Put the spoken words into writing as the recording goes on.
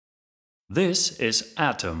This is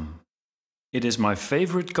Atom. It is my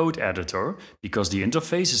favorite code editor because the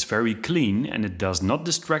interface is very clean and it does not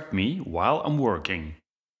distract me while I'm working.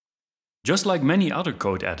 Just like many other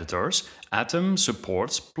code editors, Atom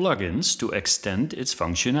supports plugins to extend its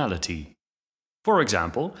functionality. For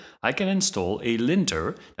example, I can install a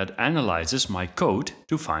linter that analyzes my code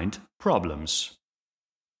to find problems.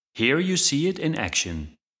 Here you see it in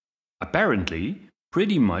action. Apparently,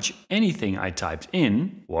 pretty much anything I typed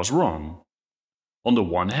in was wrong. On the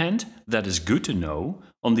one hand, that is good to know.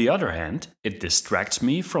 On the other hand, it distracts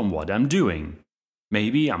me from what I'm doing.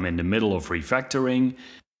 Maybe I'm in the middle of refactoring,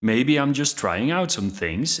 maybe I'm just trying out some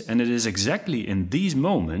things, and it is exactly in these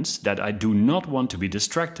moments that I do not want to be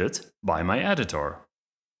distracted by my editor.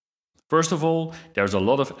 First of all, there's a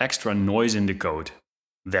lot of extra noise in the code.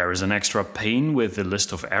 There is an extra pane with the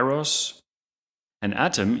list of errors. And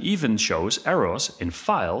Atom even shows errors in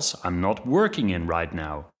files I'm not working in right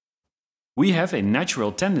now. We have a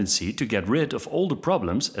natural tendency to get rid of all the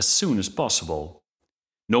problems as soon as possible.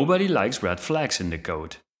 Nobody likes red flags in the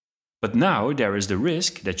code. But now there is the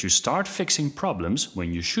risk that you start fixing problems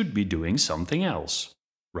when you should be doing something else,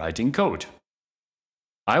 writing code.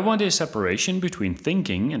 I want a separation between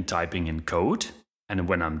thinking and typing in code, and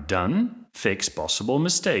when I'm done, fix possible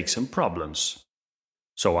mistakes and problems.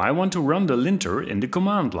 So I want to run the linter in the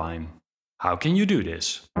command line. How can you do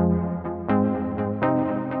this?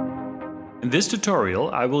 In this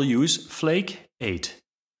tutorial I will use FLAKE8.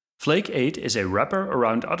 FLAKE8 is a wrapper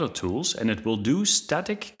around other tools and it will do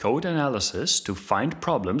static code analysis to find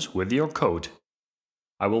problems with your code.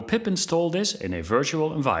 I will pip install this in a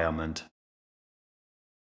virtual environment.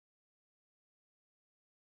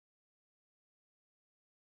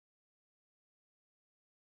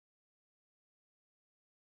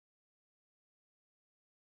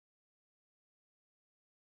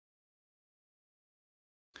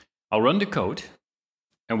 I'll run the code,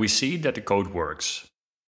 and we see that the code works.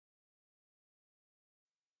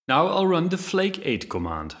 Now I'll run the FLAKE8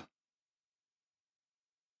 command.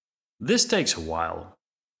 This takes a while.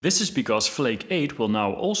 This is because FLAKE8 will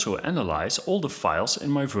now also analyze all the files in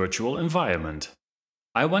my virtual environment.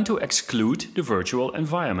 I want to exclude the virtual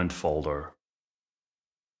environment folder.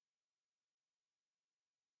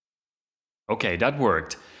 Okay, that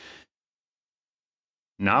worked.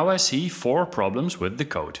 Now I see 4 problems with the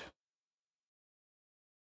code.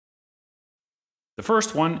 The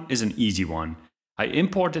first one is an easy one. I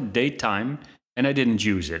imported datetime and I didn't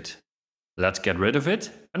use it. Let's get rid of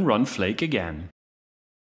it and run Flake again.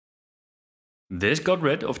 This got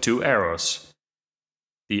rid of 2 errors.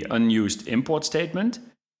 The unused import statement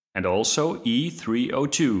and also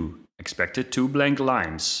E302, expected 2 blank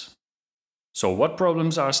lines. So what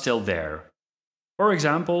problems are still there? For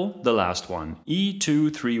example, the last one,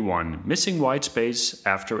 E231, missing white space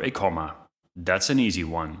after a comma. That's an easy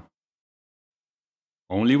one.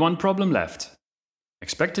 Only one problem left.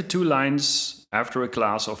 Expected 2 lines after a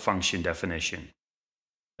class or function definition.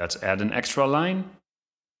 Let's add an extra line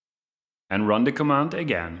and run the command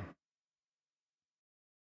again.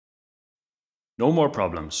 No more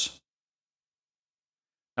problems.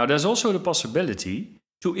 Now there's also the possibility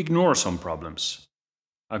to ignore some problems.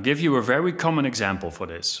 I'll give you a very common example for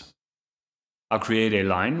this. I'll create a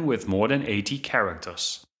line with more than 80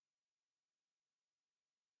 characters.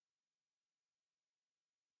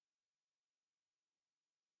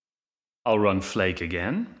 I'll run Flake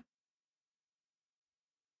again.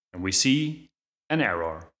 And we see an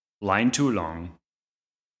error, line too long.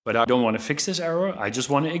 But I don't want to fix this error, I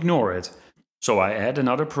just want to ignore it. So I add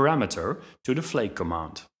another parameter to the Flake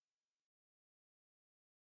command.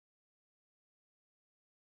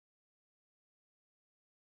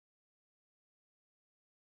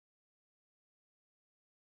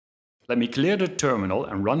 Let me clear the terminal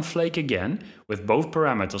and run Flake again with both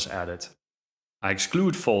parameters added. I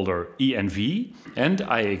exclude folder env and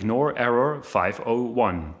I ignore error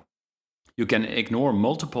 501. You can ignore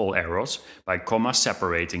multiple errors by comma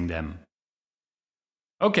separating them.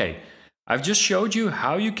 Okay, I've just showed you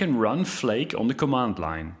how you can run Flake on the command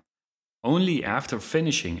line. Only after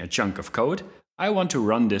finishing a chunk of code, I want to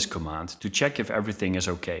run this command to check if everything is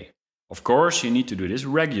okay. Of course, you need to do this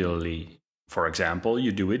regularly. For example,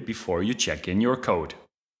 you do it before you check in your code.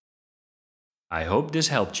 I hope this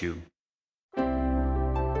helped you.